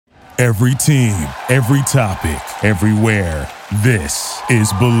Every team, every topic, everywhere. This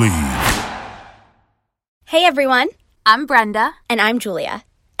is Believe. Hey everyone, I'm Brenda. and I'm Julia,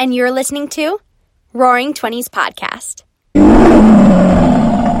 and you're listening to Roaring Twenties Podcast.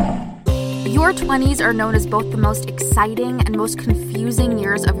 Your 20s are known as both the most exciting and most confusing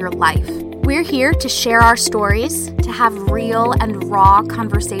years of your life. We're here to share our stories, to have real and raw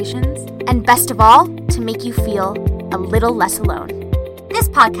conversations, and best of all, to make you feel a little less alone. This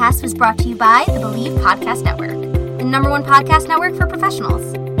podcast was brought to you by the Believe Podcast Network, the #1 podcast network for professionals.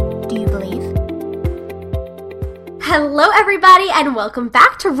 Do you believe? Hello, everybody, and welcome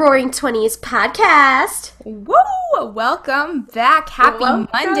back to Roaring Twenties Podcast. Woo! Welcome back. Happy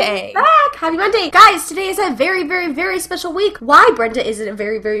Monday. Happy Monday. Guys, today is a very, very, very special week. Why, Brenda, is it a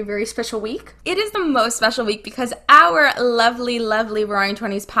very, very, very special week? It is the most special week because our lovely, lovely Roaring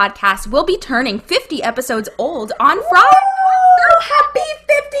Twenties podcast will be turning 50 episodes old on Friday. Happy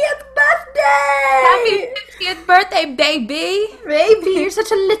 50th birthday! Happy 50th birthday, baby! Baby, you're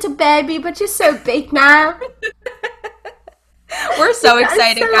such a little baby, but you're so big now. We're so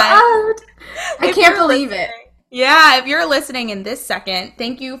excited, so guys. old. I can't believe it. Yeah, if you're listening in this second,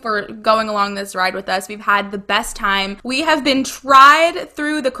 thank you for going along this ride with us. We've had the best time. We have been tried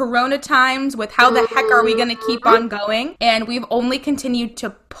through the corona times with how the heck are we going to keep on going? And we've only continued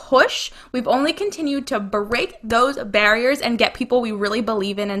to push. We've only continued to break those barriers and get people we really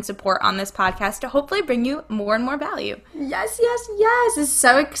believe in and support on this podcast to hopefully bring you more and more value. Yes. It's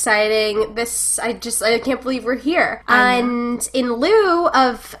so exciting. I can't believe we're here. And in lieu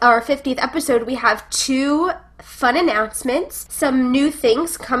of our 50th episode, we have two fun announcements, some new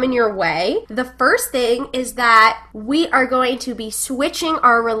things coming your way. The first thing is that we are going to be switching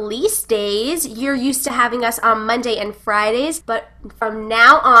our release days. You're used to having us on Monday and Fridays, but from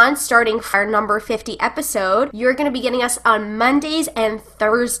now on, starting our number 50 episode, you're going to be getting us on Mondays and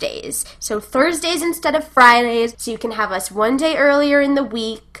Thursdays. So Thursdays instead of Fridays, so you can have us one day earlier in the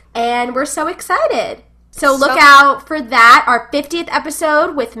week, and we're so excited. So look out for that. Our 50th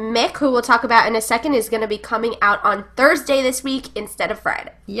episode with Mick, who we'll talk about in a second, is going to be coming out on Thursday this week instead of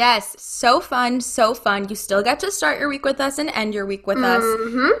Friday. Yes, so fun, so fun. You still get to start your week with us and end your week with us.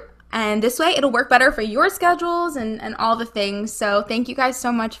 And this way, it'll work better for your schedules and all the things. So thank you guys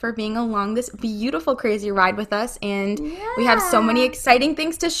so much for being along this beautiful, crazy ride with us. And we have so many exciting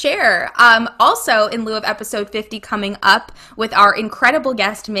things to share. Also, in lieu of episode 50 coming up with our incredible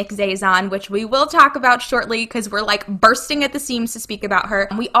guest, Mick Zazon, which we will talk about shortly because we're like bursting at the seams to speak about her.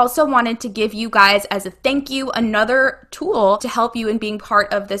 We also wanted to give you guys, as a thank you, another tool to help you in being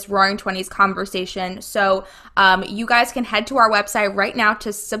part of this Roaring Twenties conversation. So you guys can head to our website right now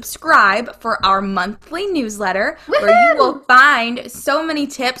to subscribe for our monthly newsletter. Woo-hoo! Where you will find so many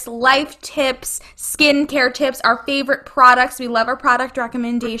tips, life tips, skincare tips, our favorite products. We love our product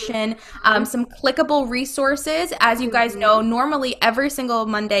recommendation, some clickable resources. As you guys know, normally every single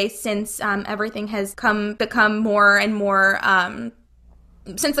Monday since everything has become more and more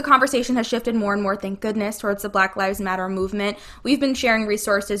since the conversation has shifted more and more, thank goodness, towards the Black Lives Matter movement, we've been sharing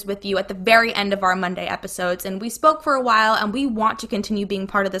resources with you at the very end of our Monday episodes. And we spoke for a while, and we want to continue being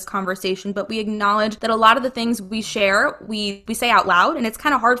part of this conversation, but we acknowledge that a lot of the things we share, we say out loud, and it's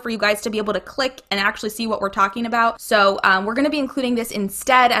kind of hard for you guys to be able to click and actually see what we're talking about. So we're going to be including this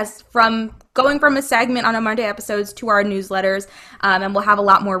instead going from a segment on our Monday episodes to our newsletters, and we'll have a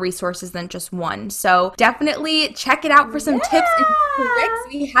lot more resources than just one. So definitely check it out for some tips and tricks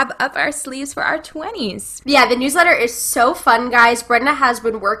we have up our sleeves for our 20s. Yeah, the newsletter is so fun, guys. Brenda has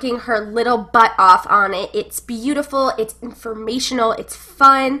been working her little butt off on it. It's beautiful, it's informational, it's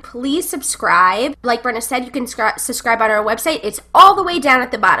fun. Please subscribe. Like Brenda said, you can subscribe on our website. It's all the way down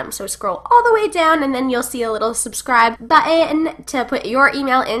at the bottom. So scroll all the way down, and then you'll see a little subscribe button to put your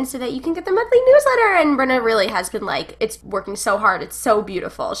email in so that you can get the monthly newsletter. And Brenda really has been it's working so hard. It's so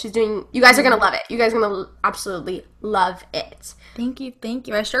beautiful. You guys are going to love it. You guys are going to absolutely love it. Thank you.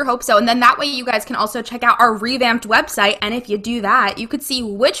 I sure hope so. And then that way you guys can also check out our revamped website. And if you do that, you could see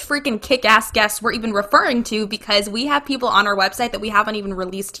which freaking kick-ass guests we're even referring to, because we have people on our website that we haven't even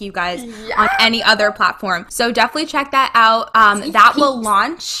released to you guys on any other platform. So definitely check that out. That will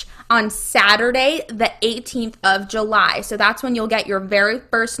launch on Saturday, the 18th of July. So that's when you'll get your very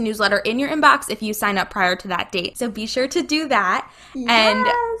first newsletter in your inbox if you sign up prior to that date. So be sure to do that. Yes. And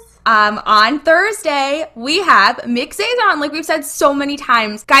on Thursday, we have Mick Zazon, like we've said so many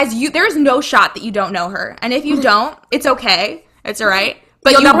times. Guys, there's no shot that you don't know her. And if you don't, it's okay. It's all right.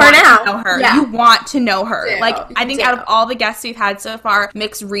 But You'll you know her want now. to know her. Yeah. You want to know her. You do. Like, I You think do. out of all the guests we've had so far,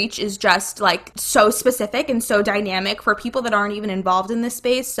 Mick's reach is just, like, so specific and so dynamic for people that aren't even involved in this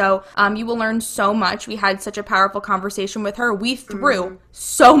space. So you will learn so much. We had such a powerful conversation with her. We threw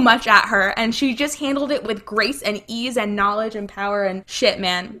so much at her, and she just handled it with grace and ease and knowledge and power and shit,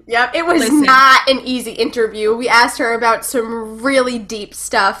 man. Yep, it was not an easy interview. We asked her about some really deep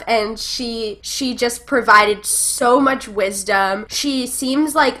stuff, and she just provided so much wisdom. She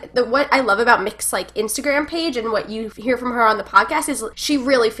seems like what I love about Mick's like Instagram page and what you hear from her on the podcast is she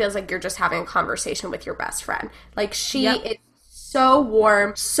really feels like you're just having a conversation with your best friend. Like she is so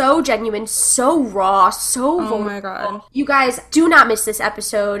warm, so genuine, so raw, so vulnerable. Oh my God. You guys do not miss this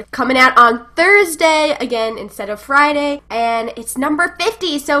episode. Coming out on Thursday again instead of Friday, and it's number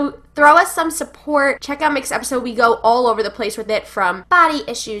 50. So throw us some support. Check out Mick's episode. We go all over the place with it, from body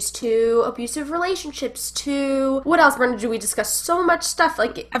issues to abusive relationships to what else, Brenda? Do we discuss so much stuff?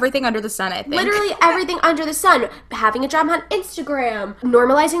 Like Everything under the sun, I think. literally everything under the sun. Having a job on Instagram,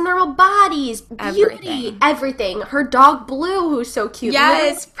 normalizing normal bodies, beauty, everything. Her dog Blue, who's so cute.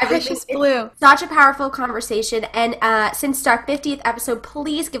 Yes, Literally everything. precious Blue. It's such a powerful conversation. And since our 50th episode,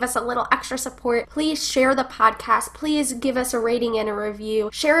 please give us a little extra support. Please share the podcast. Please give us a rating and a review.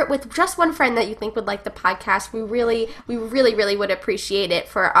 Share it with just one friend that you think would like the podcast. We really would appreciate it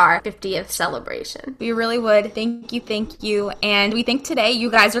for our 50th celebration. We really would. Thank you. And we think today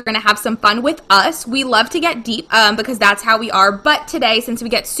you guys are going to have some fun with us. We love to get deep because that's how we are. But today, since we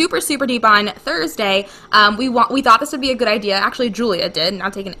get super, super deep on Thursday, we thought this would be a good idea. Actually, Julia did.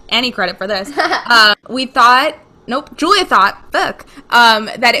 Not taking any credit for this. Julia thought, that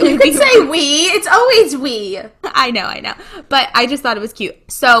it would be... You could say we. It's always we. I know. But I just thought it was cute.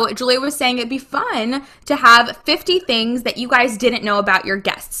 So Julia was saying it'd be fun to have 50 things that you guys didn't know about your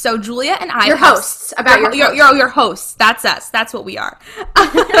guests. So Julia and I... Your hosts. Your hosts. That's us. That's what we are.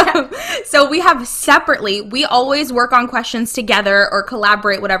 So we have separately, we always work on questions together or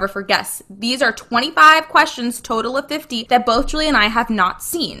collaborate, whatever, for guests. These are 25 questions, total of 50, that both Julia and I have not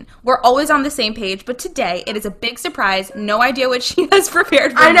seen. We're always on the same page, but today it is a big surprise. No idea what she has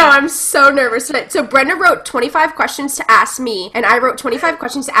prepared for I know, me. I'm so nervous tonight. So Brenda wrote 25 questions to ask me, and I wrote 25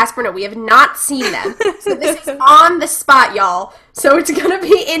 questions to ask Brenda. We have not seen them. So this is on the spot, y'all. So it's going to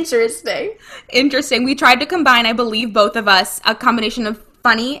be interesting. Interesting. We tried to combine, I believe, both of us, a combination of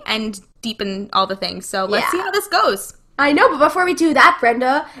funny and deep in all the things. So let's see how this goes. I know, but before we do that,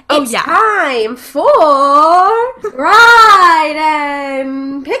 Brenda, it's yeah. time for Pride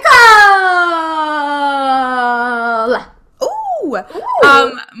and Pickle! Ooh.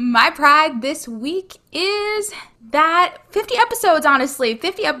 My pride this week is that 50 episodes, honestly.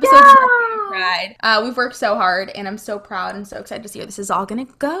 50 episodes is my pride. We've worked so hard, and I'm so proud and so excited to see where this is all gonna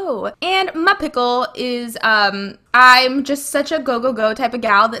go. And my pickle is, I'm just such a go type of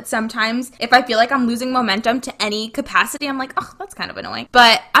gal that sometimes if I feel like I'm losing momentum to any capacity, I'm like, oh, that's kind of annoying.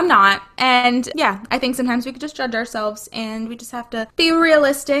 But I'm not. And yeah, I think sometimes we could just judge ourselves, and we just have to be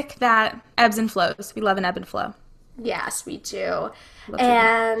realistic that ebbs and flows. We love an ebb and flow. Yes, we do.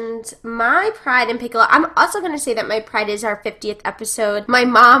 And my pride and pickle, I'm also going to say that my pride is our 50th episode. My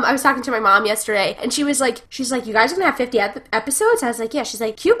mom, I was talking to my mom yesterday, and she's like, you guys are going to have 50 episodes? I was like, yeah. She's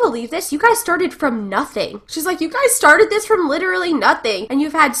like, can you believe this? You guys started from nothing. She's like, you guys started this from literally nothing, and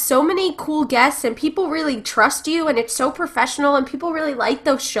you've had so many cool guests, and people really trust you, and it's so professional, and people really like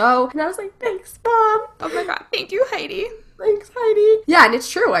the show. And I was like, thanks, Mom. Oh my God. Thank you, Heidi. Thanks, Heidi. Yeah, and it's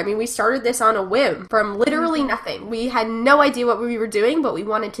true. I mean, we started this on a whim from literally nothing. We had no idea what we were doing, but we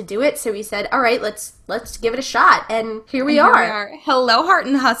wanted to do it. So we said, all right, let's give it a shot. And here we are. Hello, Heart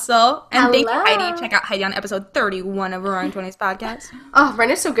and Hustle. And thank you, Hello. Heidi. Check out Heidi on episode 31 of Roaring 20s podcast. Oh,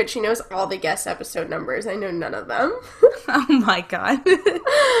 Brenda's so good. She knows all the guest episode numbers. I know none of them. Oh my God.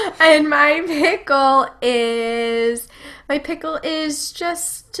 And my pickle is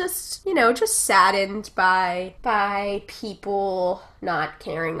just saddened by people not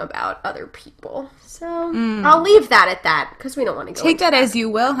caring about other people. So I'll leave that at that because we don't want to go Take that as you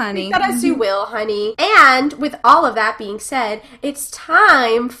will, honey. Take that as you will, honey. And with all of that being said, it's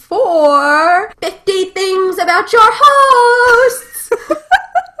time for 50 things about your hosts.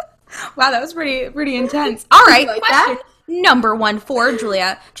 Wow, that was pretty intense. All right, like question that? number 1 for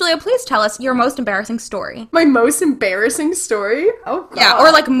Julia. Julia, please tell us your most embarrassing story. My most embarrassing story? Oh, God. Yeah,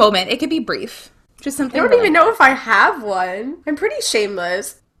 or like moment. It could be brief. Just something. I don't even know if I have one. I'm pretty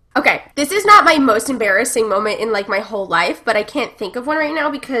shameless. Okay, this is not my most embarrassing moment in like my whole life, but I can't think of one right now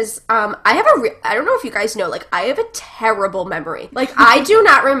because I don't know if you guys know, like I have a terrible memory. Like I do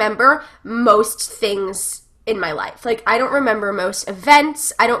not remember most things in my life. Like, I don't remember most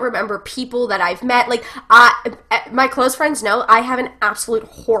events. I don't remember people that I've met. Like, my close friends know I have an absolute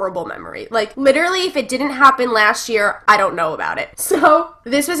horrible memory. Like, literally, if it didn't happen last year, I don't know about it. So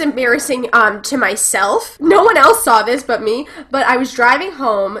this was embarrassing to myself. No one else saw this but me. But I was driving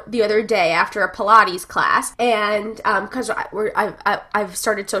home the other day after a Pilates class, and because I've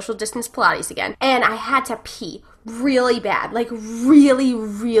started social distance Pilates again, and I had to pee really bad, like really,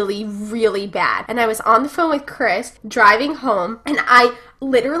 really, really bad. And I was on the phone with Chris driving home, and I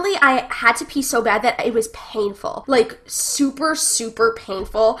had to pee so bad that it was painful, like super, super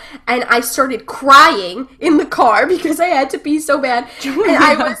painful. And I started crying in the car because I had to pee so bad. And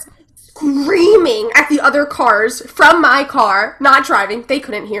I was screaming at the other cars from my car, not driving. They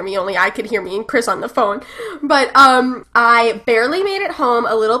couldn't hear me, only I could hear me and Chris on the phone. But I barely made it home.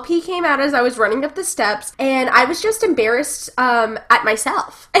 A little pee came out as I was running up the steps, and I was just embarrassed at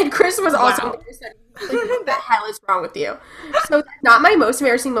myself. And Chris was also embarrassed at me. Like, what the hell is wrong with you? So that's not my most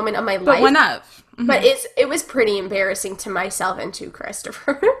embarrassing moment of my life. But one of. Mm-hmm. But it was pretty embarrassing to myself and to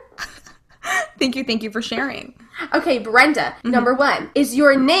Christopher. Thank you for sharing. Okay, Brenda, number 1. Is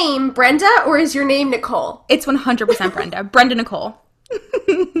your name Brenda or is your name Nicole? It's 100% Brenda. Brenda Nicole.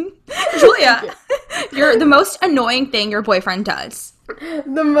 Julia, you're the most annoying thing your boyfriend does.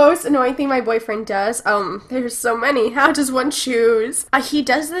 The most annoying thing my boyfriend does? There's so many. How does one choose? He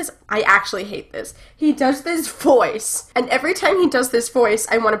does this. I actually hate this. He does this voice. And every time he does this voice,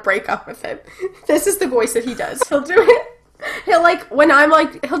 I want to break up with him. This is the voice that he does. He'll do it. He'll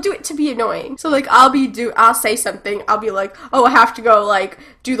he'll do it to be annoying. So like, I'll say something. I'll be like, oh, I have to go like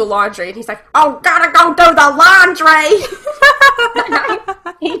do the laundry. And he's like, oh, gotta go do the laundry.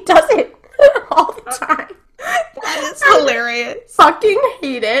 He does it all the time. That is hilarious. Fucking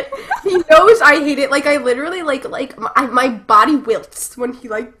hate it. He knows I hate it. Like, I literally my body wilts when he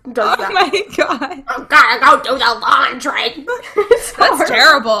like does that. Oh my god. I'm gotta go do the laundry. That's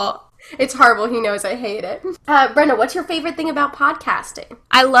terrible. It's horrible. He knows I hate it. Brenda, what's your favorite thing about podcasting?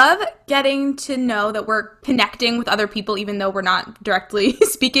 I love getting to know that we're connecting with other people, even though we're not directly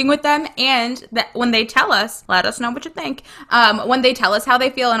speaking with them, and that when they tell us, let us know what you think. When they tell us how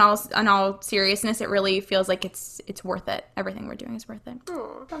they feel, in all seriousness, it really feels like it's worth it. Everything we're doing is worth it.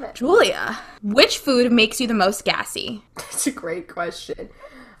 Oh, love it. Julia, which food makes you the most gassy? That's a great question.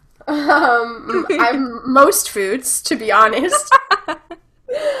 I'm most foods, to be honest.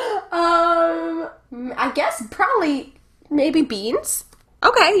 I guess probably maybe beans.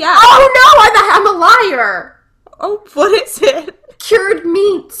 Okay, yeah. Oh no, I'm a liar. Oh, what is it? Cured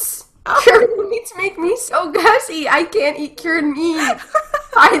meats. Oh. Cured meats make me so gassy. I can't eat cured meats.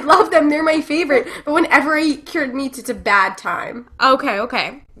 I love them. They're my favorite. But whenever I eat cured meats, it's a bad time.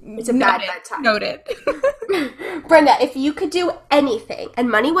 Okay. It's a bad time. Noted. Brenda, if you could do anything and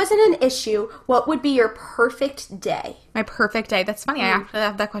money wasn't an issue, what would be your perfect day? My perfect day. That's funny. I actually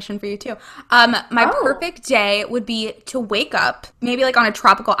have that question for you too. My perfect day would be to wake up, maybe like on a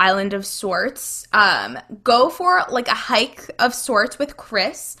tropical island of sorts, go for like a hike of sorts with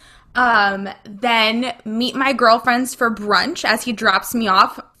Chris, then meet my girlfriends for brunch as he drops me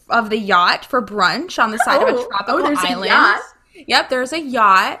off of the yacht for brunch on the side of a tropical island. A yacht. Yep, there's a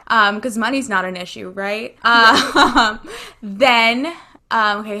yacht, because money's not an issue, right? Then,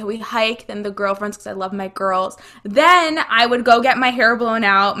 we hike, then the girlfriends, because I love my girls. Then I would go get my hair blown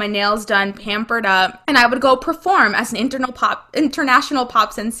out, my nails done, pampered up, and I would go perform as an international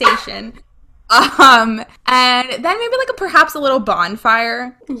pop sensation. And then maybe like perhaps a little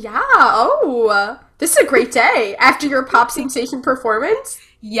bonfire. Yeah, this is a great day after your pop sensation performance.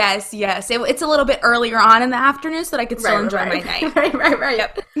 Yes. It's a little bit earlier on in the afternoon so that I could still enjoy my night. Right.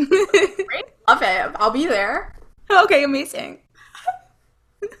 Yep. Great. Love it. I'll be there. Okay, amazing.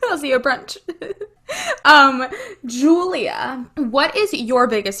 I'll see you at brunch. Julia, what is your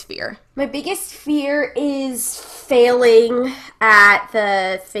biggest fear? My biggest fear is failing at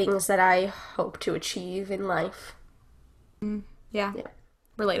the things that I hope to achieve in life. Yeah.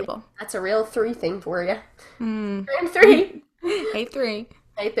 Relatable. That's a real 3 thing for you. I'm 3. Hey, 3.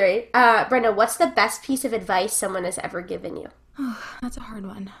 Brenda, what's the best piece of advice someone has ever given you? That's a hard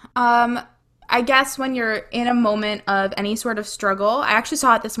one. I guess when you're in a moment of any sort of struggle, I actually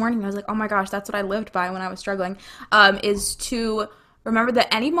saw it this morning. I was like, oh my gosh, that's what I lived by when I was struggling, is to remember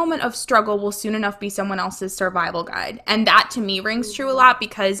that any moment of struggle will soon enough be someone else's survival guide. And that to me rings true a lot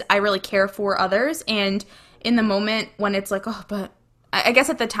because I really care for others. And in the moment when it's like, oh, but I guess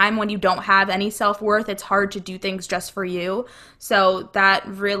at the time when you don't have any self-worth, it's hard to do things just for you. So that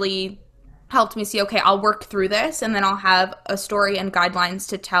really helped me see, okay, I'll work through this and then I'll have a story and guidelines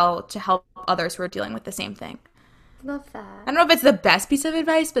to tell to help others who are dealing with the same thing. Love that. I don't know if it's the best piece of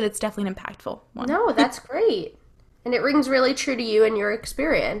advice, but it's definitely an impactful one. No, that's great. And it rings really true to you and your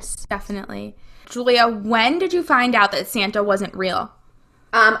experience. Definitely. Julia, when did you find out that Santa wasn't real?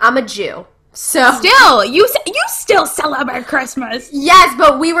 I'm a Jew. So Still, you still celebrate Christmas. yes,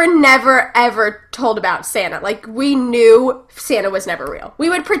 but we were never ever told about Santa. Like, we knew Santa was never real. We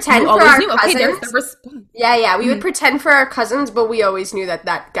would pretend for our cousins. Okay, there's the response. Yeah, we would pretend for our cousins, but we always knew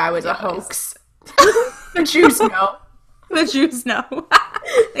that guy was a hoax. The Jews know. The Jews know.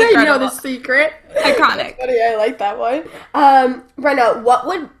 They know the secret. Iconic. Funny, I like that one. Brenna,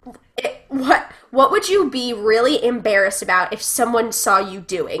 what would you be really embarrassed about if someone saw you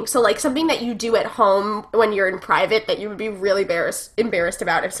doing? So, like, something that you do at home when you're in private that you would be really embarrassed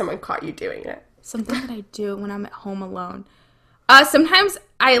about if someone caught you doing it. Something that I do when I'm at home alone. Sometimes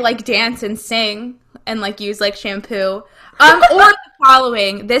I, like, dance and sing and, like, use, like, shampoo. Or the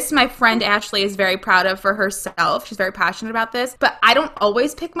following. This, my friend Ashley is very proud of for herself. She's very passionate about this. But I don't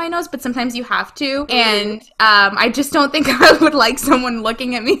always pick my nose, but sometimes you have to. And I just don't think I would like someone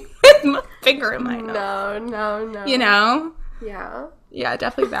looking at me with my finger in my nose. No. You know? Yeah. Yeah,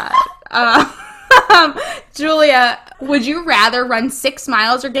 definitely that. Julia, would you rather run 6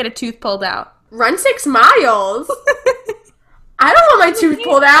 miles or get a tooth pulled out? Run 6 miles? I don't want my tooth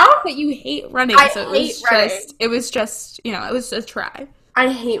pulled out. But you hate running, it was just, you know, it was a try. I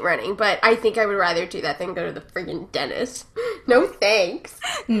hate running, but I think I would rather do that than go to the friggin' dentist. No thanks.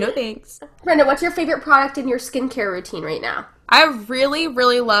 No thanks. Brenda, what's your favorite product in your skincare routine right now? I really,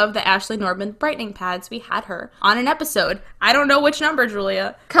 really love the Ashley Norman brightening pads. We had her on an episode. I don't know which number,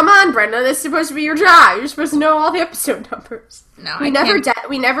 Julia. Come on, Brenda. This is supposed to be your job. You're supposed to know all the episode numbers. No, we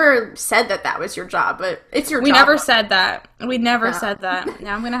never said that was your job, but it's your job. We never said that. We never said that.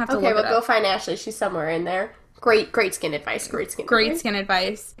 Now I'm gonna have to look it up. Okay, well, go find Ashley. She's somewhere in there. Great skin advice. Great skin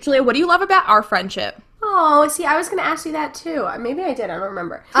advice. Julia, what do you love about our friendship? Oh, see, I was gonna ask you that too. Maybe I did. I don't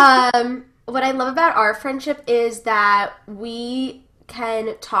remember. What I love about our friendship is that we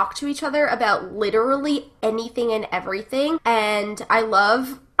can talk to each other about literally anything and everything. And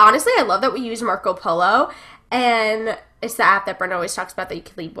honestly, I love that we use Marco Polo. And it's the app that Brenda always talks about that you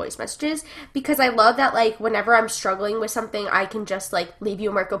can leave voice messages. Because I love that, like, whenever I'm struggling with something, I can just, like, leave you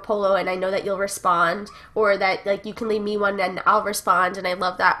a Marco Polo and I know that you'll respond. Or that, like, you can leave me one and I'll respond. And I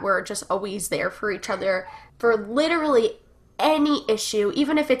love that we're just always there for each other for literally any issue,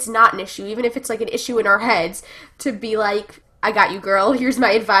 even if it's not an issue, even if it's like an issue in our heads, to be like, I got you, girl, here's my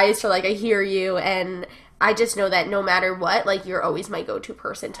advice, or like, I hear you. And I just know that no matter what, like, you're always my go-to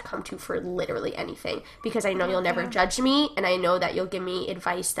person to come to for literally anything, because I know you'll never judge me, and I know that you'll give me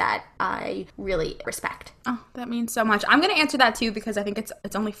advice that I really respect. Oh, that means so much. I'm going to answer that too, because I think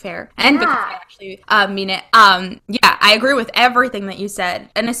it's only fair, and because I actually mean it. Yeah, I agree with everything that you said,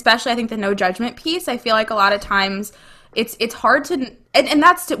 and especially I think the no judgment piece. I feel like a lot of times it's hard to,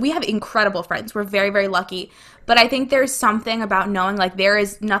 and we have incredible friends. We're very, very lucky. But I think there's something about knowing, like, there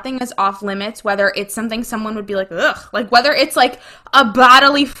is nothing is off limits, whether it's something someone would be like, ugh, like, whether it's like a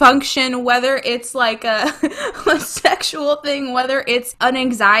bodily function, whether it's like a sexual thing, whether it's an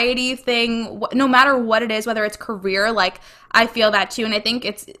anxiety thing, no matter what it is, whether it's career, like, I feel that too. And I think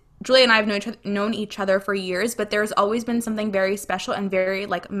Julia and I have known each other for years, but there's always been something very special and very,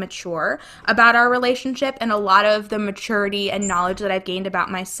 like, mature about our relationship. And a lot of the maturity and knowledge that I've gained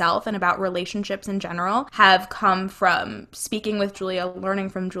about myself and about relationships in general have come from speaking with Julia, learning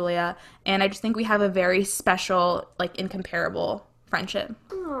from Julia. And I just think we have a very special, like, incomparable friendship.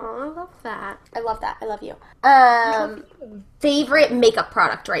 Oh, I love that. I love you. Favorite makeup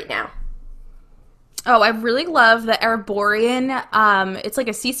product right now? Oh, I really love the Arborian. It's like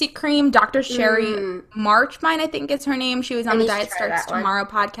a CC cream. Dr. Sherry Marchmine, I think is her name. She was on the Diet Starts Tomorrow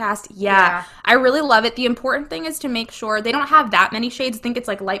podcast. Yeah, I really love it. The important thing is to make sure they don't have that many shades. I think it's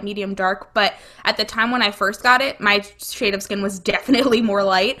like light, medium, dark. But at the time when I first got it, my shade of skin was definitely more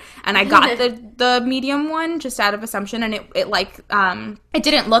light. And I got the medium one just out of assumption. And it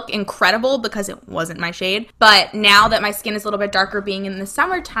didn't look incredible because it wasn't my shade. But now that my skin is a little bit darker, being in the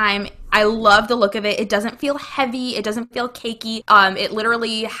summertime, I love the look of it. It doesn't feel heavy. It doesn't feel cakey. It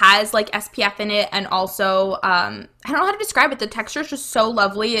literally has like SPF in it, and also I don't know how to describe it. The texture is just so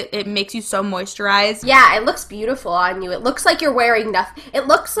lovely. It makes you so moisturized. Yeah, it looks beautiful on you. It looks like you're wearing nothing. It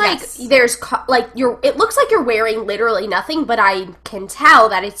looks like it looks like you're wearing literally nothing, but I can tell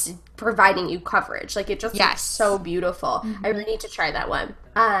that it's providing you coverage. Like, it just looks so beautiful. I really need to try that one.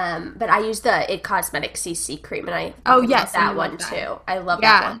 But I use the IT Cosmetics CC cream, and I love that one too. I love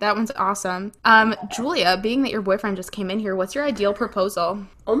that one. Yeah, that one's awesome. Julia, being that your boyfriend just came in here, what's your ideal proposal?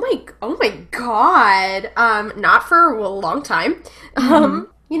 Oh my god. Not for a long time.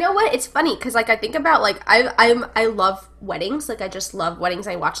 You know what? It's funny because like I think about like I love weddings. Like I just love weddings.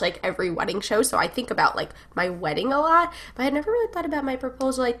 I watch like every wedding show, so I think about like my wedding a lot. But I never really thought about my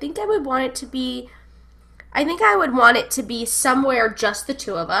proposal. I think I would want it to be somewhere just the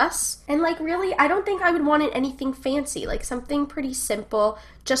two of us. And like really, I don't think I would want it anything fancy. Like something pretty simple,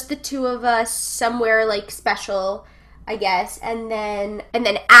 just the two of us, somewhere like special, I guess. And then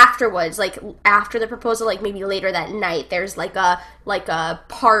afterwards, like after the proposal, like maybe later that night, there's like a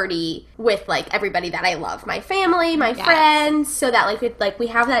party with like everybody that I love, my family, my friends, so that we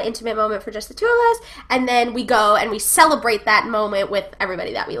have that intimate moment for just the two of us, and then we go and we celebrate that moment with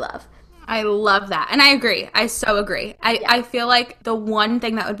everybody that we love. I love that. And I agree. I so agree. I feel like the one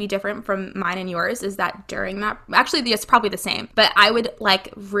thing that would be different from mine and yours is that during that, actually it's probably the same, but I would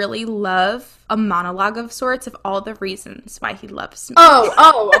like really love a monologue of sorts of all the reasons why he loves me.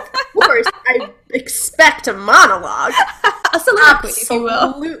 Oh, of course. I expect a monologue. A soliloquy, if you will.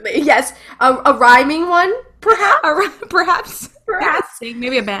 Absolutely. Yes. A rhyming one, perhaps? Perhaps.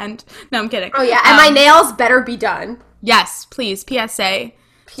 Maybe a band. No, I'm kidding. Oh, yeah. And my nails better be done. Yes, please. PSA.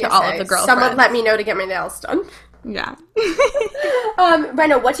 To all of the girlfriends. Someone let me know to get my nails done. Yeah.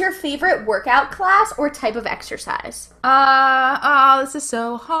 Reno, what's your favorite workout class or type of exercise? This is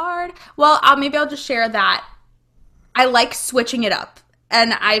so hard. Well, maybe I'll just share that I like switching it up.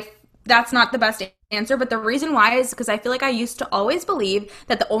 And that's not the best answer, but the reason why is because I feel like I used to always believe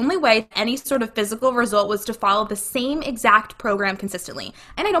that the only way any sort of physical result was to follow the same exact program consistently.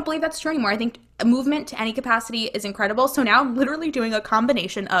 And I don't believe that's true anymore. I think movement to any capacity is incredible. So now I'm literally doing a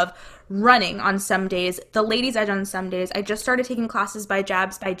combination of running on some days, the ladies' edge on some days. I just started taking classes by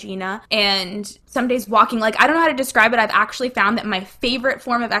Jabs by Gina, and some days walking. Like, I don't know how to describe it. I've actually found that my favorite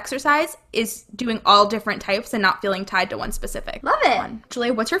form of exercise is doing all different types and not feeling tied to one specific Love it. one. Julie,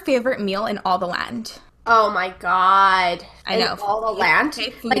 what's your favorite meal in all the land? Oh my god. I know. All the land. Okay,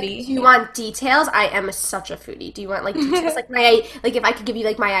 foodie. Like, do you want details? I am such a foodie. Do you want like details? Like if I could give you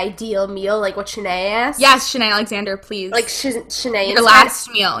like my ideal meal, like what Shanae asked? Yes, Shanae Alexander, please. Like Shanae. Your last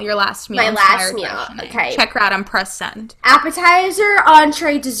meal. My last meal. Okay. Check her out on Press Send. Appetizer,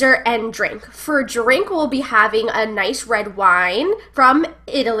 entree, dessert, and drink. For drink, we'll be having a nice red wine from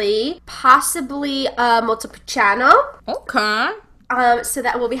Italy, possibly Montepulciano. Okay. So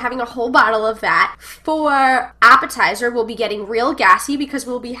that we'll be having a whole bottle of that. For appetizer, we'll be getting real gassy because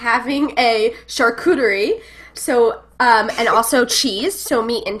we'll be having a charcuterie. So, and also cheese, so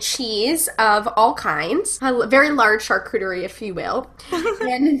meat and cheese of all kinds. A very large charcuterie, if you will.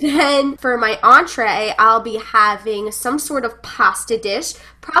 And then for my entree, I'll be having some sort of pasta dish,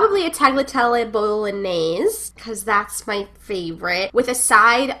 probably a tagliatelle bolognese, because that's my favorite, with a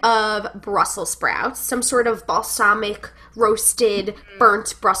side of Brussels sprouts, some sort of balsamic roasted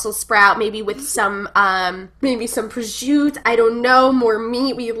burnt Brussels sprout, maybe with some prosciutto, I don't know, more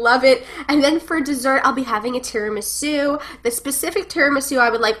meat, we love it. And then for dessert, I'll be having a tiramisu. The specific tiramisu I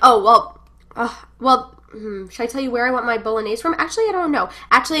would like, should I tell you where I want my bolognese from? Actually, I don't know.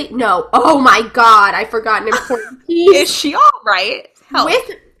 Actually, no. Oh my god, I forgot an important piece. Is she all right? Help.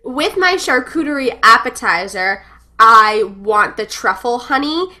 With my charcuterie appetizer, I want the truffle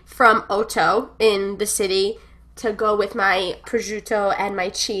honey from Otto in the city to go with my prosciutto and my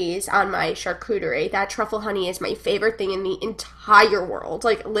cheese on my charcuterie. That truffle honey is my favorite thing in the entire world.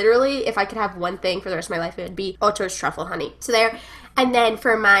 Like, literally, if I could have one thing for the rest of my life, it would be Otto's truffle honey. So there. And then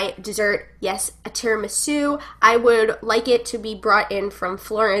for my dessert, yes, a tiramisu. I would like it to be brought in from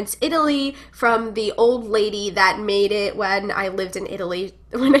Florence, Italy, from the old lady that made it when I lived in Italy.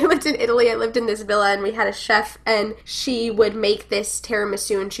 When I lived in Italy, I lived in this villa, and we had a chef, and she would make this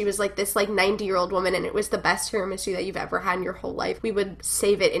tiramisu, and she was like this 90-year-old woman, and it was the best tiramisu that you've ever had in your whole life. We would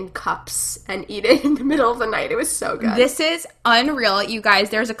save it in cups and eat it in the middle of the night. It was so good. This is unreal, you guys.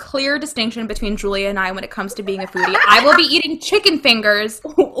 There's a clear distinction between Julia and I when it comes to being a foodie. I will be eating chicken fingers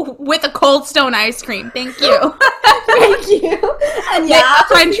with a Cold Stone ice cream. Thank you. Thank you. And yeah,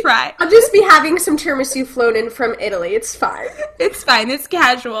 French fry. I'll just be having some tiramisu flown in from Italy. It's fine. It's fine. It's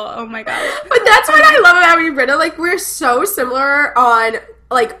casual. Oh my god. But that's what I love about me and Britta. Like, we're so similar on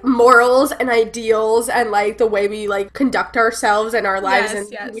like morals and ideals and like the way we like conduct ourselves and our lives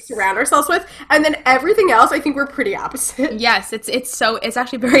and who we surround ourselves with, and then everything else I think we're pretty opposite. Yes, it's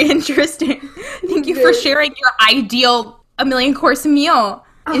actually very interesting. Thank you for sharing your ideal a million course meal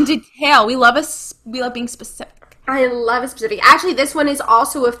in detail. We love being specific. I love a specific. Actually, this one is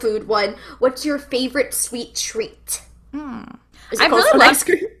also a food one. What's your favorite sweet treat? Is it Cold Stone ice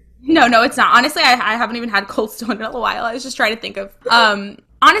cream? No, it's not. Honestly, I haven't even had Cold Stone in a while. I was just trying to think of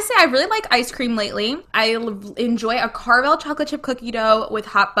Honestly, I really like ice cream lately. I enjoy a Carvel chocolate chip cookie dough with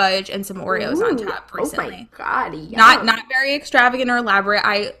hot fudge and some Oreos on top recently. Oh my god, yum. Not very extravagant or elaborate.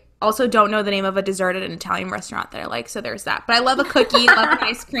 I also don't know the name of a dessert at an Italian restaurant that I like, so there's that. But I love a cookie, love an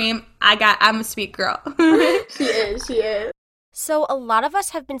ice cream. I'm a sweet girl. She is. So a lot of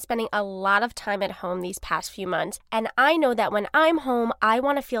us have been spending a lot of time at home these past few months, and I know that when I'm home, I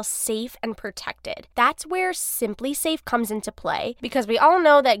want to feel safe and protected. That's where Simply Safe comes into play, because we all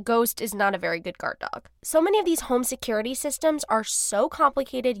know that Ghost is not a very good guard dog. So many of these home security systems are so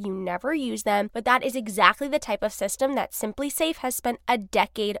complicated you never use them, but that is exactly the type of system that Simply Safe has spent a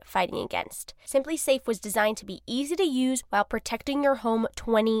decade fighting against. Simply Safe was designed to be easy to use while protecting your home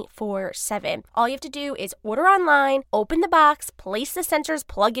 24/7. All you have to do is order online, open the box, place the sensors,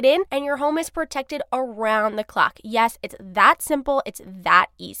 plug it in, and your home is protected around the clock. Yes, it's that simple. It's that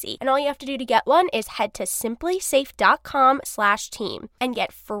easy. And all you have to do to get one is head to simplysafe.com/team and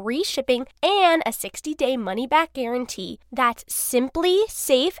get free shipping and a 60-day money-back guarantee. That's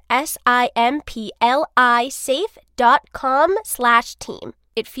simplysafe, SIMPLI safe.com/team.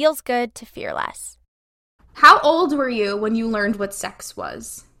 It feels good to fear less. How old were you when you learned what sex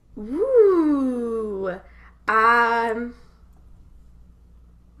was? Ooh.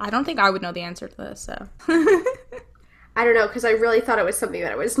 I don't think I would know the answer to this, so. I don't know, because I really thought it was something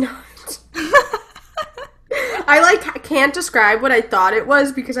that it was not. I can't describe what I thought it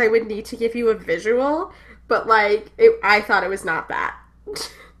was because I would need to give you a visual, but I thought it was not that.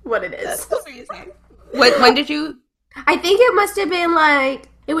 What it is. That's amazing. When did you? I think it must have been I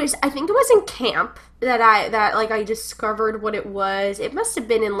think it was in camp that I discovered what it was. It must have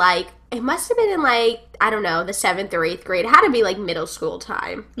been in I don't know, the 7th or 8th grade. It had to be middle school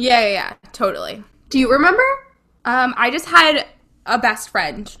time. Yeah, totally. Do you remember? I just had a best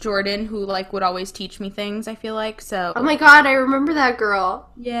friend, Jordan, who would always teach me things, I feel like, so. Oh my god, I remember that girl.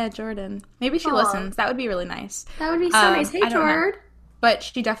 Yeah, Jordan. Maybe she Aww. listens. That would be really nice. That would be so nice. Hey, Jordan. But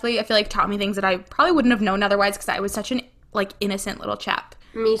she definitely, I feel taught me things that I probably wouldn't have known otherwise because I was such an, innocent little chap.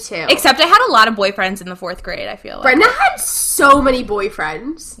 Me too. Except I had a lot of boyfriends in the 4th grade, I feel like. Brenda had so many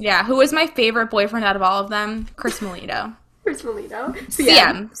boyfriends. Yeah, who was my favorite boyfriend out of all of them? Chris Melito. Chris Melito?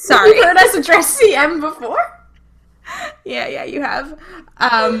 CM, sorry. You've heard us address CM before? Yeah, you have.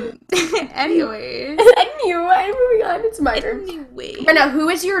 Anyway. Anyway, moving on. It's my turn. Anyway. Brenda, who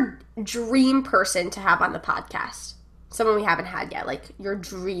is your dream person to have on the podcast? Someone we haven't had yet, your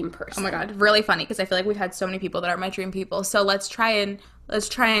dream person. Oh my god, really funny because I feel like we've had so many people that are my dream people. So let's try and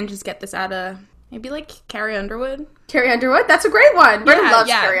just get this out of maybe Carrie Underwood. Carrie Underwood, that's a great one. Brenda loves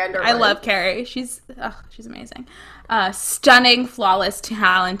Carrie Underwood. I love Carrie. She's amazing. Stunning, flawless,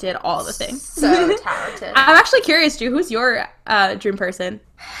 talented, all the things. So talented. I'm actually curious, Drew. Who's your dream person?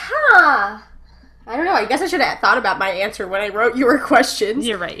 I don't know. I guess I should have thought about my answer when I wrote your questions.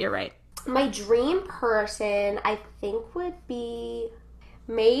 You're right. My dream person, I think, would be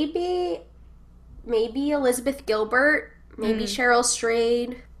maybe Elizabeth Gilbert, maybe Cheryl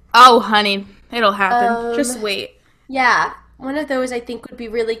Strayed. Oh, honey, it'll happen. Just wait. Yeah, one of those I think would be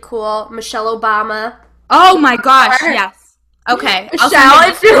really cool. Michelle Obama. Oh my gosh, yes. Okay. Michelle,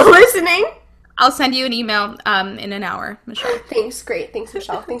 if you're listening. I'll send you an email in an hour, Michelle. Thanks, great. Thanks,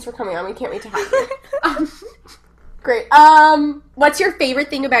 Michelle. Thanks for coming on. We can't wait to have you. Great. What's your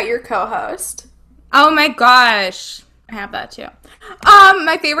favorite thing about your co-host? Oh my gosh. I have that too.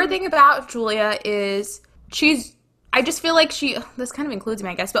 My favorite thing about Julia is I just feel like this kind of includes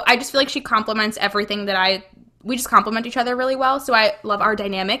me, I guess, but I just feel like she complements everything that we just complement each other really well. So I love our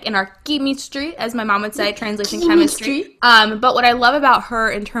dynamic and our chemistry, as my mom would say, translation chemistry. But what I love about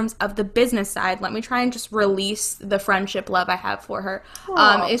her in terms of the business side, let me try and just release the friendship love I have for her.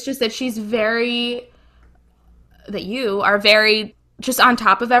 It's just that you are very just on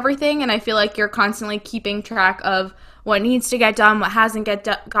top of everything, and I feel like you're constantly keeping track of what needs to get done, what hasn't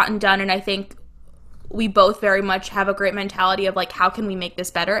gotten done, and I think we both very much have a great mentality of how can we make this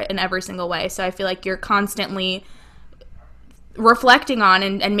better in every single way. So I feel like you're constantly reflecting on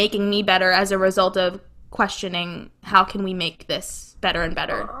and making me better as a result of questioning how can we make this better and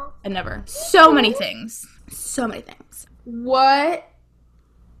better and never. So many things. What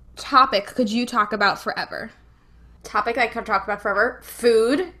topic could you talk about forever? Topic I could talk about forever?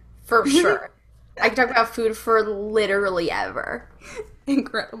 Food, for sure. I could talk about food for literally ever.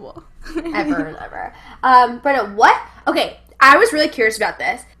 Incredible. Ever and ever. Brenda, okay, I was really curious about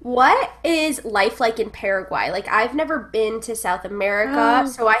this. What is life like in Paraguay? I've never been to South America,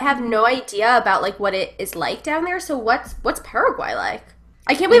 so I have no idea about, what it is like down there. So what's Paraguay like?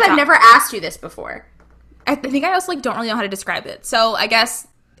 I can't believe I've never asked you this before. I think I also, don't really know how to describe it. So I guess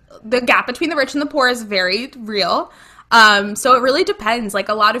the gap between the rich and the poor is very real. So it really depends. Like,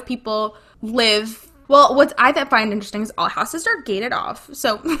 a lot of people live... Well, what I find interesting is all houses are gated off.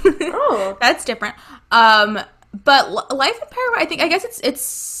 So that's different. But life in Paraguay, I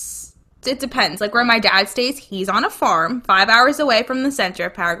guess it depends. Like, where my dad stays, he's on a farm 5 hours away from the center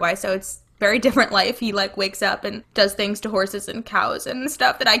of Paraguay. So it's very different life. He like wakes up and does things to horses and cows and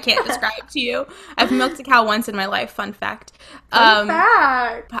stuff that I can't describe to you. I've milked a cow once in my life. Fun fact. Fun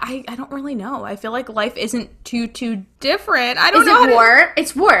fact. But I don't really know. I feel like life isn't too different. I don't Is know. it warm?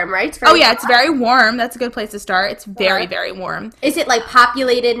 It's warm, right? It's very yeah, hot. it's very warm. That's a good place to start. It's very, very warm. Is it like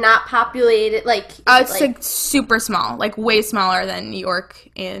populated, not populated? Like It's like super small, like way smaller than New York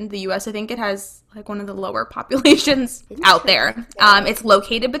in the U.S. I think it has like one of the lower populations out there. It's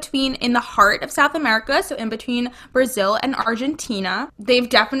located in the heart of South America, so in between Brazil and Argentina. They've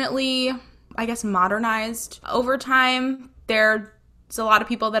definitely, I guess, modernized over time. There's a lot of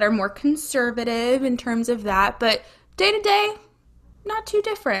people that are more conservative in terms of that, but day to day, not too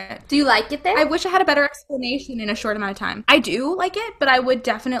different. Do you like it there? I wish I had a better explanation in a short amount of time. I do like it, but I would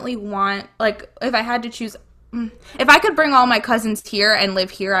definitely want, like, if I had to choose... If I could bring all my cousins here and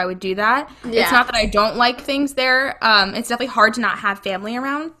live here, I would do that. Yeah. It's not that I don't like things there. It's definitely hard to not have family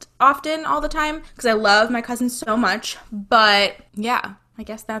around often all the time because I love my cousins so much. But yeah, I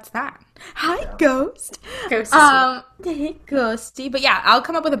guess that's that. Hi, Ghost. Ghosty. But yeah, I'll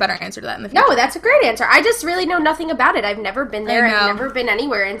come up with a better answer to that in the future. No, that's a great answer. I just really know nothing about it. I've never been there. I've never been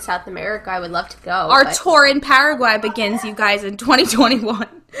anywhere in South America. I would love to go. Our tour in Paraguay begins, you guys, in 2021.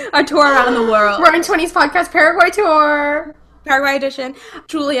 Our tour around the world. Roaring 20s Podcast Paraguay Tour. Paraguay edition.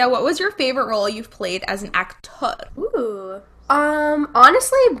 Julia, what was your favorite role you've played as an actor? Ooh.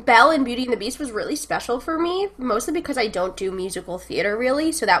 Honestly, Belle in Beauty and the Beast was really special for me, mostly because I don't do musical theater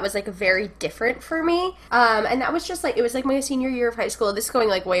really, so that was like very different for me. And that was just like, it was like my senior year of high school. This is going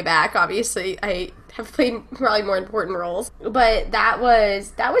like way back, obviously. I have played probably more important roles, but that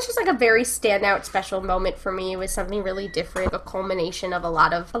was just like a very standout special moment for me. It was something really different, a culmination of a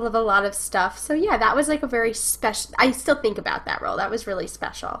lot of stuff. So yeah, that was like a very special, I still think about that role. That was really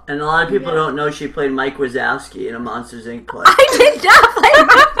special. And a lot of people don't know she played Mike Wazowski in a Monsters Inc. play. I did not play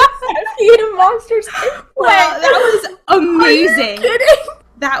Mike Wazowski in a Monsters Inc. play. Wow, that was amazing. Are you kidding?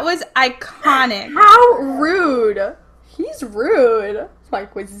 That was iconic. How rude. He's rude.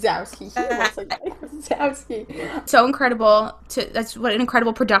 Mike Wazowski. He looks like Mike Wazowski. So incredible. That's what an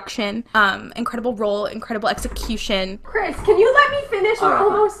incredible production. Incredible role. Incredible execution. Chris, can you let me finish? We're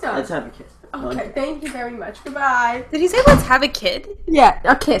almost done. Let's have a kiss. Okay, thank you very much. Goodbye. Did he say let's have a kid? Yeah,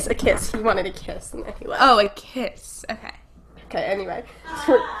 a kiss. He wanted a kiss, and then he left. Oh, a kiss. Okay. Okay, anyway.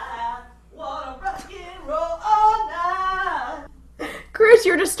 Chris,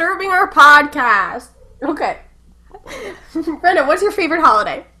 you're disturbing our podcast. Okay. Brenda, what's your favorite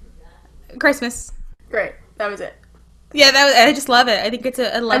holiday? Christmas. Great. That was it. Yeah, I just love it. I think it's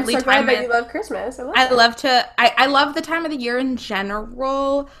a lovely I'm so time. glad that you love Christmas. I love the time of the year in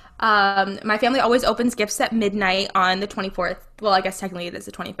general. My family always opens gifts at midnight on the 24th. Well, I guess technically it is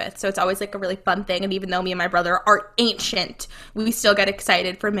the 25th. So it's always like a really fun thing. And even though me and my brother are ancient, we still get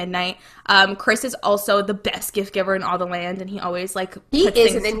excited for midnight. Chris is also the best gift giver in all the land. And he always like puts things together. He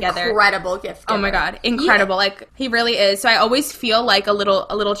is an incredible gift giver. Oh my God. Incredible. Yeah. Like he really is. So I always feel like a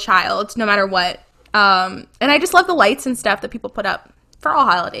little child no matter what. And I just love the lights and stuff that people put up for all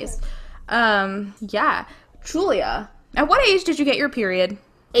holidays. Yeah. Julia, at what age did you get your period?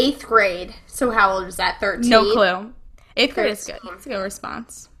 8th grade. So how old was that? 13? No clue. 8th grade is good. It's a good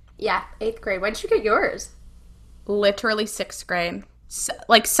response. Yeah, 8th grade. When did you get yours? Literally 6th grade.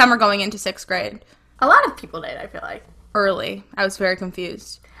 Like summer going into 6th grade. A lot of people did, I feel like. Early. I was very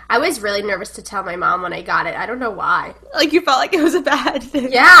confused. I was really nervous to tell my mom when I got it. I don't know why. Like you felt like it was a bad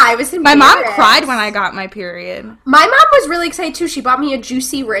thing. Yeah, I was embarrassed. My mom cried when I got my period. My mom was really excited too. She bought me a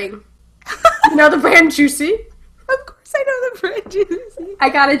Juicy ring. You know the brand Juicy? Of course I know the brand Juicy. I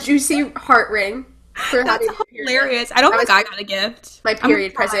got a Juicy heart ring. That's hilarious. I don't think I got a gift. My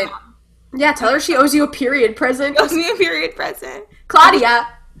period present. Yeah, tell her she owes you a period present. Owes me a period present. Claudia.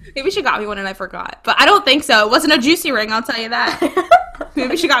 Maybe she got me one and I forgot. But I don't think so. It wasn't a Juicy ring, I'll tell you that.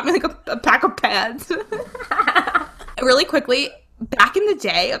 Maybe she got me like a pack of pads. Really quickly, back in the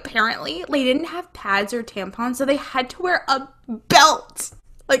day, apparently, they didn't have pads or tampons, so they had to wear a belt.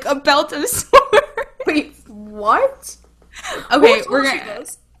 Like a belt of sorts. Wait, what? Okay, we're gonna...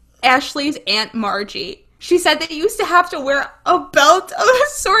 Ashley's Aunt Margie. She said that you used to have to wear a belt of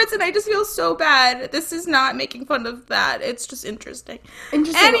sorts, and I just feel so bad. This is not making fun of that. It's just interesting.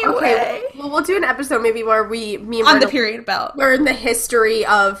 Anyway. Okay, well, we'll do an episode maybe where me and on the period belt. Learn the history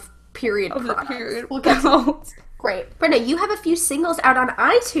of period products. The period we'll get belt. Great. Brenda, you have a few singles out on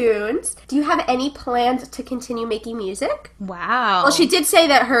iTunes. Do you have any plans to continue making music? Wow. Well, she did say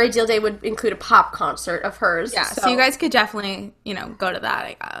that her ideal day would include a pop concert of hers. Yeah, so you guys could definitely, go to that,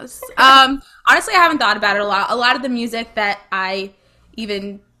 I guess. Honestly, I haven't thought about it a lot. A lot of the music that I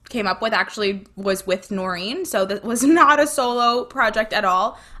even came up with actually was with Noreen, so that was not a solo project at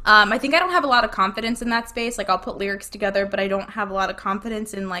all. I think I don't have a lot of confidence in that space. Like, I'll put lyrics together, but I don't have a lot of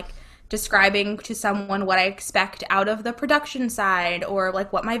confidence in, like, describing to someone what I expect out of the production side or,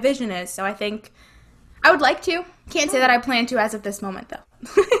 like, what my vision is. So I think I would like to. Can't say that I plan to as of this moment, though.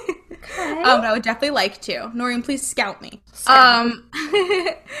 Okay. But I would definitely like to. Noreen, please scout me.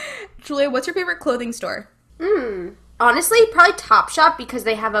 Julia, what's your favorite clothing store? Honestly, probably Topshop, because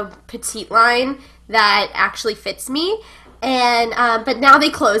they have a petite line that actually fits me. And but now they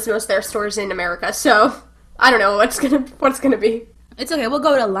closed most of their stores in America, so I don't know what's gonna be. It's okay. We'll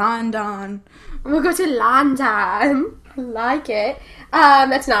go to London. We'll go to London. I like it.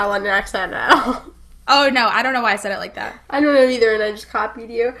 That's not a London accent at all. Oh, no. I don't know why I said it like that. I don't know either, and I just copied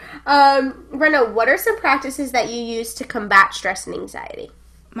you. Brenda, what are some practices that you use to combat stress and anxiety?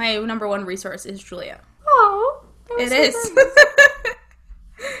 My number one resource is Julia. Oh, it is.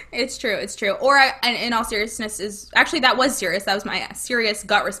 It's true. It's true. Or, in all seriousness, that was serious. That was my serious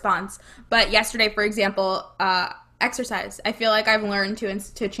gut response. But yesterday, for example, exercise. I feel like I've learned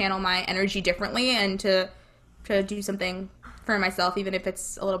to channel my energy differently and to do something for myself, even if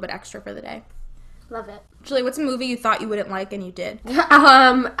it's a little bit extra for the day. Love it. Julie, what's a movie you thought you wouldn't like and you did?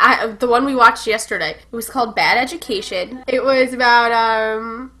 The one we watched yesterday. It was called Bad Education. It was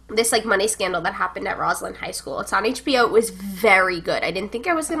about this like money scandal that happened at Roslyn High School. It's on HBO. It was very good. I didn't think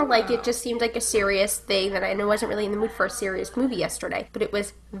I was gonna like it. It just seemed like a serious thing that I wasn't really in the mood for a serious movie yesterday. But it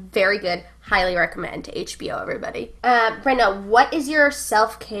was very good. Highly recommend to HBO, everybody. Brenda, what is your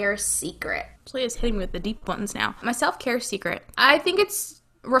self-care secret? Julia's hitting me with the deep ones now. My self-care secret. I think it's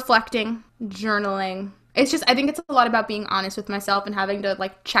reflecting, journaling. I think it's a lot about being honest with myself and having to,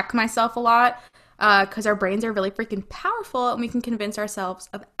 like, check myself a lot, because our brains are really freaking powerful and we can convince ourselves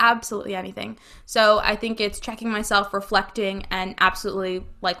of absolutely anything. So I think it's checking myself, reflecting, and absolutely,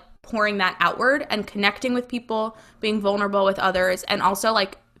 like, pouring that outward and connecting with people, being vulnerable with others, and also,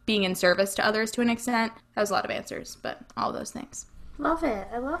 like, being in service to others to an extent. That was a lot of answers, but all those things. Love it.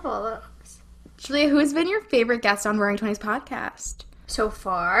 I love all those. Julia, who has been your favorite guest on Roaring Twenties podcast? So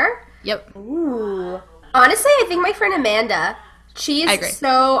far? Yep. Ooh. Honestly, I think my friend Amanda. She is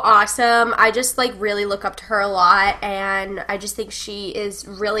so awesome. I just, like, really look up to her a lot, and I just think she is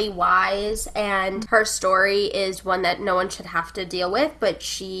really wise, and her story is one that no one should have to deal with, but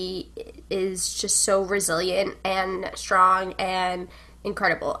she is just so resilient and strong and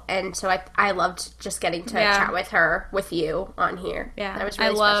incredible. And so I loved just getting to chat with her, with you on here. Yeah, that was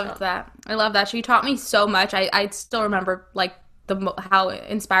really loved that. I love that. She taught me so much. I still remember, like, how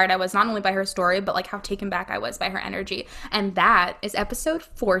inspired I was, not only by her story, but, like, how taken back I was by her energy. And that is episode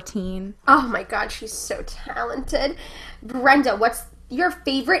 14. Oh my god, she's so talented. Brenda, what's your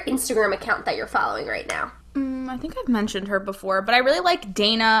favorite Instagram account that you're following right now? I think I've mentioned her before, but I really like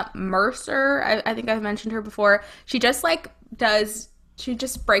Dana Mercer. I think I've mentioned her before. She just, like, she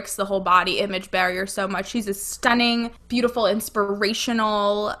just breaks the whole body image barrier so much. She's a stunning, beautiful,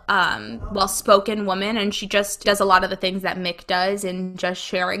 inspirational, well-spoken woman, and she just does a lot of the things that Mick does, and just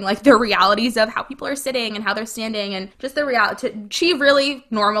sharing, like, the realities of how people are sitting and how they're standing, and just the reality. She really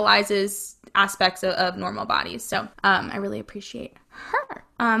normalizes aspects of normal bodies, so I really appreciate her.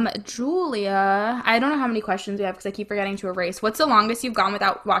 Julia, I don't know how many questions we have because I keep forgetting to erase. What's the longest you've gone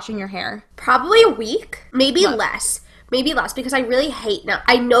without washing your hair? Probably a week, maybe less. Maybe less, because I really hate now.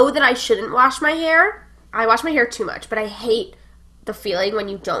 I know that I shouldn't wash my hair. I wash my hair too much, but I hate the feeling when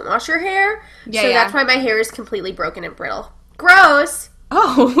you don't wash your hair. So that's why my hair is completely broken and brittle. Gross!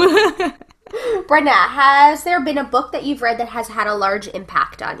 Oh. Brenda, has there been a book that you've read that has had a large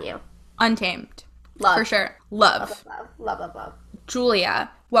impact on you? Untamed. Love. For sure. Love. Love.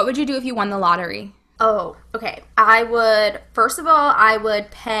 Julia, what would you do if you won the lottery? Oh, okay. First of all, I would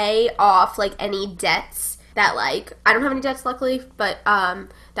pay off, like, any debts that, like, I don't have any debts, luckily, but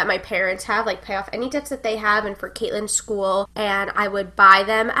that my parents have, like, pay off any debts that they have, and for Caitlin's school, and I would buy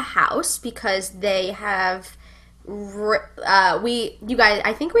them a house, because they have, you guys,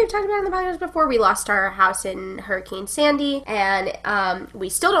 I think we've talked about it on the podcast before, we lost our house in Hurricane Sandy, and we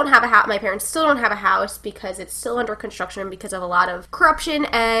still don't have a house, my parents still don't have a house, because it's still under construction, because of a lot of corruption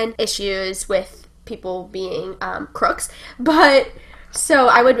and issues with people being crooks, but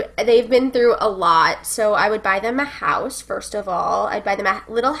So they've been through a lot. So I would buy them a house, first of all. I'd buy them a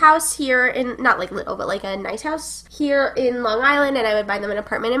little house here not like little, but like a nice house here in Long Island. And I would buy them an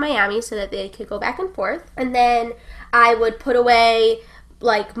apartment in Miami so that they could go back and forth. And then I would put away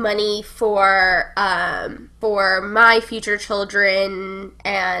like money for my future children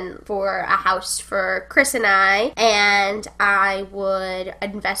and for a house for Chris and I would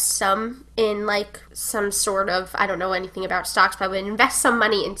invest some in like some sort of, I don't know anything about stocks, but I would invest some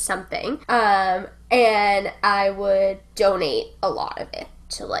money in something, and I would donate a lot of it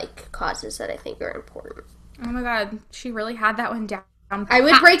to like causes that I think are important. Oh my god, she really had that one down. I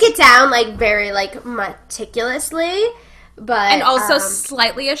would break it down like very like meticulously. But and also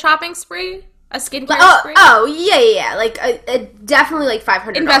slightly a shopping spree, a skincare spree. Oh yeah. Like definitely like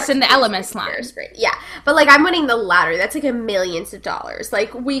 $500. Invest in the Elemis line. Spree. Yeah, but like I'm winning the lottery. That's like millions of dollars.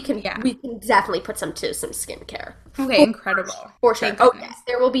 Like we can definitely put some skincare. Okay, incredible. For sure. Oh yes,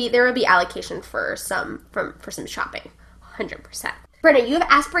 there will be allocation for some shopping. 100%. Brenna, you have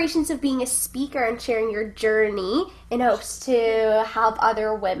aspirations of being a speaker and sharing your journey in hopes to help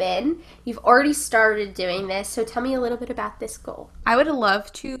other women. You've already started doing this, so tell me a little bit about this goal. I would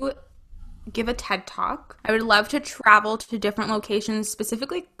love to give a TED Talk. I would love to travel to different locations,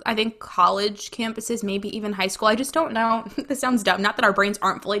 specifically, I think, college campuses, maybe even high school. I just don't know. This sounds dumb. Not that our brains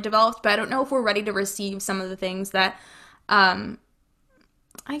aren't fully developed, but I don't know if we're ready to receive some of the things that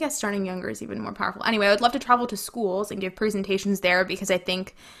I guess starting younger is even more powerful. Anyway, I would love to travel to schools and give presentations there because I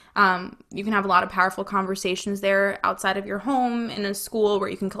think you can have a lot of powerful conversations there outside of your home in a school where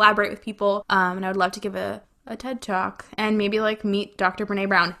you can collaborate with people. And I would love to give a TED Talk and maybe like meet Dr. Brene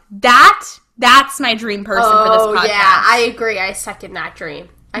Brown. That's my dream person for this podcast. Oh, yeah. I agree. I second that dream.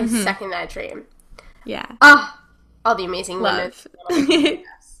 Yeah. Oh, all the amazing love. Women.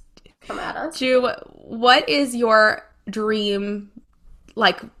 Come at us. Ju, what is your dream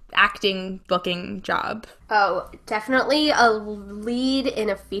like acting booking job? Oh, definitely a lead in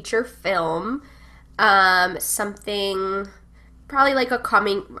a feature film. Something probably like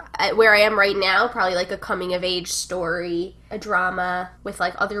where I am right now, probably like a coming of age story, a drama with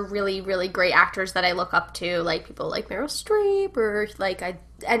like other really, really great actors that I look up to, like people like Meryl Streep or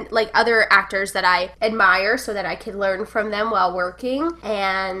and other actors that I admire so that I can learn from them while working.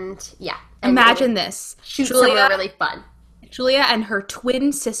 And yeah. Imagine this. Shoot somewhere really fun. Julia and her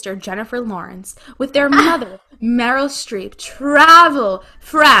twin sister, Jennifer Lawrence, with their mother, Meryl Streep, travel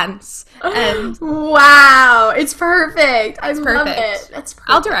France. And wow, it's perfect. I love it. That's perfect.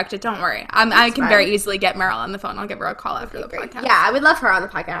 I'll direct it, don't worry. I can very easily get Meryl on the phone. I'll give her a call after the podcast. Yeah, I would love her on the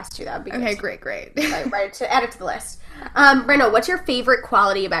podcast too. That would be okay, great. Right, to add it to the list. Breno, what's your favorite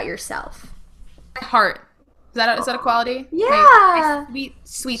quality about yourself? Heart. Is that a quality? Yeah. My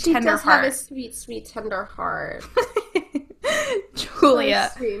sweet, she tender does heart. Have a sweet, tender heart.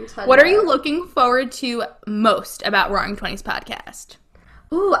 Julia, what are you looking forward to most about Roaring 20s podcast?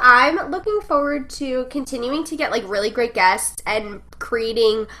 Ooh, I'm looking forward to continuing to get like really great guests and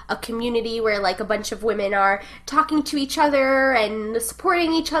creating a community where like a bunch of women are talking to each other and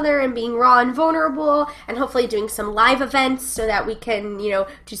supporting each other and being raw and vulnerable, and hopefully doing some live events so that we can,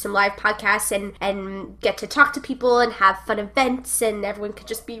 do some live podcasts and get to talk to people and have fun events, and everyone could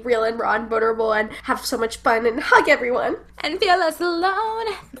just be real and raw and vulnerable and have so much fun and hug everyone. And feel less alone.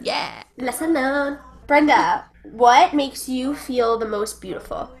 Yeah. Less alone. Brenda, what makes you feel the most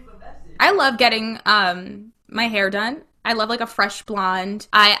beautiful? I love getting my hair done. I love like a fresh blonde.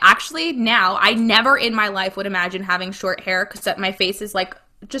 I never in my life would imagine having short hair because my face is like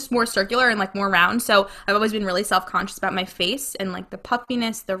just more circular and like more round. So I've always been really self-conscious about my face and like the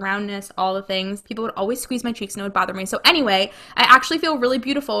puffiness, the roundness, all the things. People would always squeeze my cheeks and it would bother me. So anyway, I actually feel really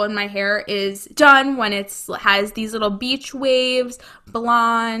beautiful when my hair is done, when it has these little beach waves,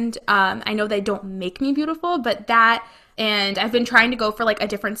 blonde. I know they don't make me beautiful, but and I've been trying to go for like a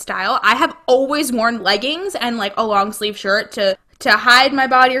different style. I have always worn leggings and like a long sleeve shirt to hide my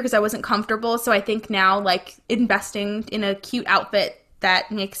body because I wasn't comfortable. So I think now like investing in a cute outfit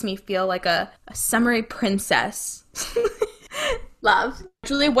that makes me feel like a summery princess. Love.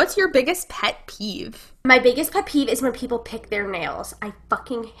 Julia, what's your biggest pet peeve? My biggest pet peeve is when people pick their nails. I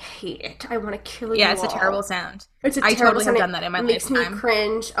fucking hate it. I want to kill you. Yeah, it's all. A terrible sound. It's a I terrible totally sound. have done that in my lifetime. It makes me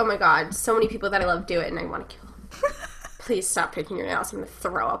cringe. Oh my god, so many people that I love do it and I want to kill them. Please stop picking your nails. I'm going to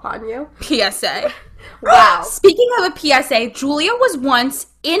throw up on you. PSA. Wow. Speaking of a PSA, Julia was once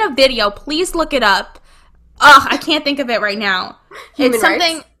in a video. Please look it up. Ugh, I can't think of it right now. Human it's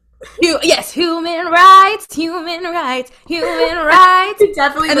something. rights? Yes, human rights. Definitely.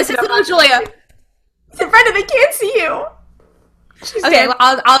 And this is little Julia. Brenda, they can't see you. Okay, well,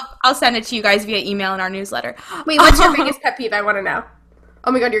 I'll send it to you guys via email in our newsletter. Wait, what's your biggest pet peeve? I want to know.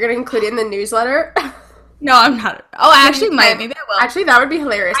 Oh my god, you're gonna include it in the newsletter? No, I'm not. Oh, I actually might. Maybe I will. Actually, that would be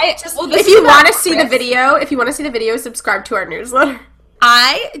hilarious. Well, if you want to see the video, subscribe to our newsletter.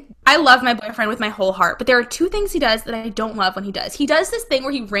 I love my boyfriend with my whole heart, but there are two things he does that I don't love when he does. He does this thing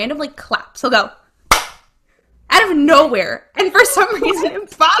where he randomly claps. He'll go out of nowhere, and for some reason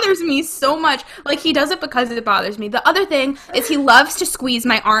it bothers me so much. Like, he does it because it bothers me. The other thing is he loves to squeeze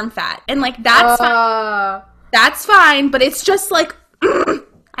my arm fat, and like that's fine. That's fine, but it's just like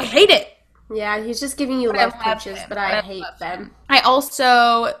I hate it. Yeah, he's just giving you love punches, but I hate them. I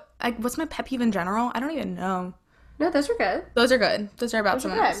also what's my pet peeve in general? I don't even know. No, those are good. Those are good. Those are about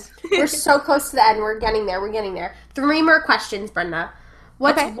someone else. We're so close to the end. We're getting there. 3 more questions, Brenda.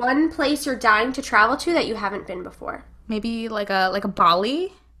 What's one place you're dying to travel to that you haven't been before? Maybe like a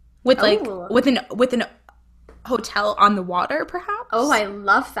Bali with with an hotel on the water, perhaps. Oh, I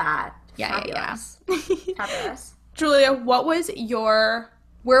love that. Yeah. Fabulous. Julia,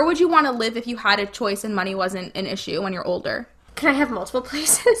 where would you want to live if you had a choice and money wasn't an issue when you're older? Can I have multiple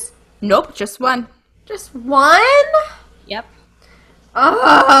places? Nope, just one. Just one? Yep.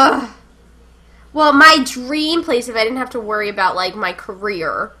 Ugh. Well, my dream place, if I didn't have to worry about, like, my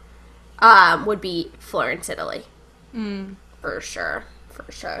career, would be Florence, Italy. For sure.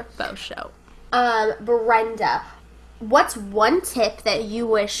 Brenda, what's one tip that you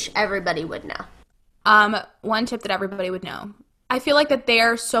wish everybody would know? One tip that everybody would know. I feel like that they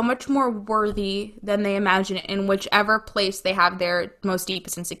are so much more worthy than they imagine in whichever place they have their most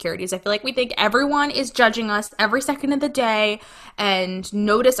deepest insecurities. I feel like we think everyone is judging us every second of the day and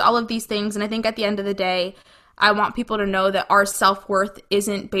notice all of these things. And I think at the end of the day, I want people to know that our self-worth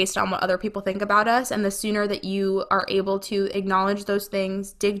isn't based on what other people think about us. And the sooner that you are able to acknowledge those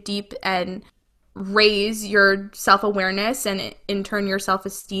things, dig deep, and raise your self-awareness and in turn your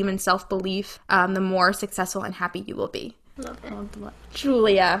self-esteem and self-belief, the more successful and happy you will be. Love it.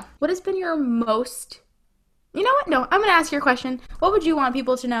 Julia, what has been your most... You know what? No, I'm going to ask you a question. What would you want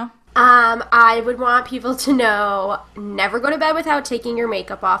people to know? I would want people to know never go to bed without taking your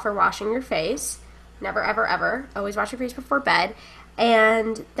makeup off or washing your face. Never, ever, ever. Always wash your face before bed.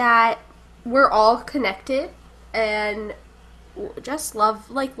 And that we're all connected and just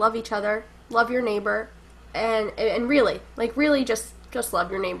love each other. Love your neighbor. And really just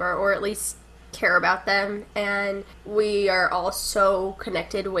love your neighbor, or at least care about them. And we are all so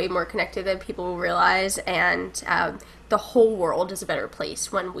connected, way more connected than people will realize, and the whole world is a better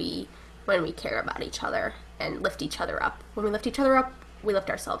place when we care about each other and lift each other up. When we lift each other up, we lift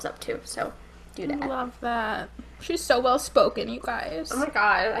ourselves up too. So do that. I love that. She's so well spoken, you guys. Oh my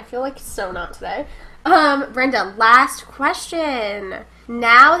god, I feel like so not today. Brenda, last question.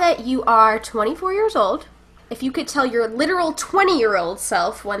 Now that you are 24 years old, if you could tell your literal 20-year-old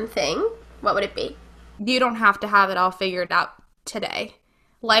self one thing, what would it be? You don't have to have it all figured out today.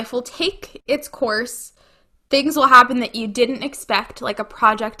 Life will take its course. Things will happen that you didn't expect, like a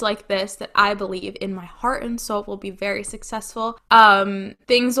project like this that I believe in my heart and soul will be very successful.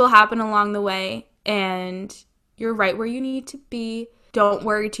 Things will happen along the way, and you're right where you need to be. Don't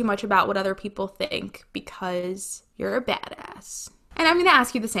worry too much about what other people think, because you're a badass. And I'm going to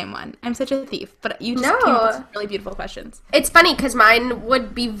ask you the same one. I'm such a thief, but you just came up with some really beautiful questions. It's funny because mine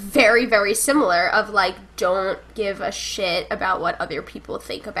would be very, very similar of like, don't give a shit about what other people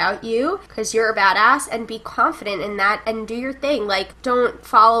think about you because you're a badass, and be confident in that and do your thing. Like, don't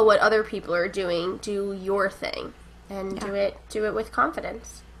follow what other people are doing. Do your thing and do it with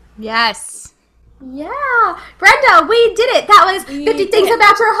confidence. Yes. Yeah. Brenda, we did it. That was 50 things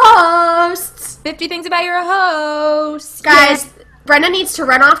about your hosts. 50 things about your hosts. Guys, yeah. Brenda needs to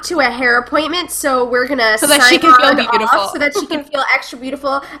run off to a hair appointment, so we're going to so that she can feel beautiful. So that she can feel extra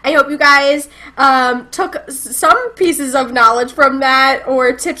beautiful. I hope you guys took some pieces of knowledge from that,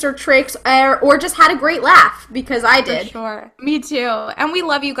 or tips or tricks, or just had a great laugh, because I did. For sure. Me too. And we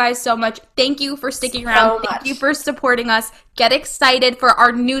love you guys so much. Thank you for sticking around. Thank you for supporting us. Get excited for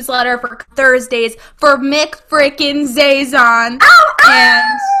our newsletter for Thursdays for Mick frickin' Zazon.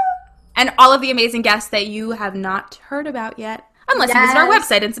 And all of the amazing guests that you have not heard about yet. Unless you visit our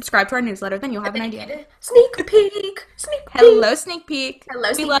website and subscribe to our newsletter, then you'll have an idea. Sneak peek. Hello, Sneak Peek.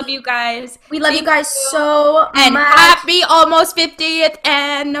 We love you guys. We love you guys so much. And happy almost 50th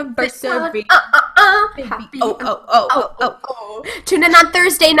anniversary. Happy. Oh. Tune in on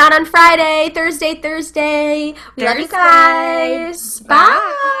Thursday, not on Friday. Thursday. We love you guys.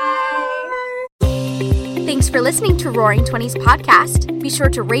 Bye. Thanks for listening to Roaring 20s Podcast. Be sure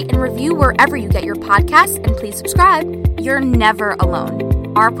to rate and review wherever you get your podcasts, and please subscribe. You're never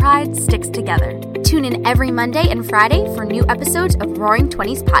alone. Our pride sticks together. Tune in every Monday and Friday for new episodes of Roaring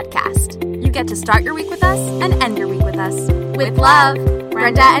 20s Podcast. You get to start your week with us and end your week with us. With love,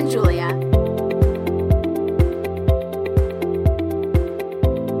 Brenda and Julia.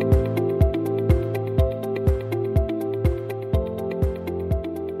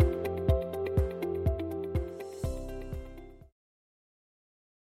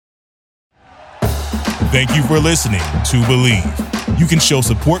 Thank you for listening to Believe. You can show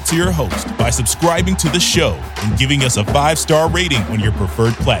support to your host by subscribing to the show and giving us a 5-star rating on your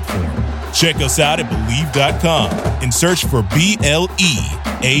preferred platform. Check us out at Believe.com and search for BLEAV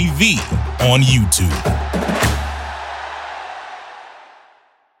on YouTube.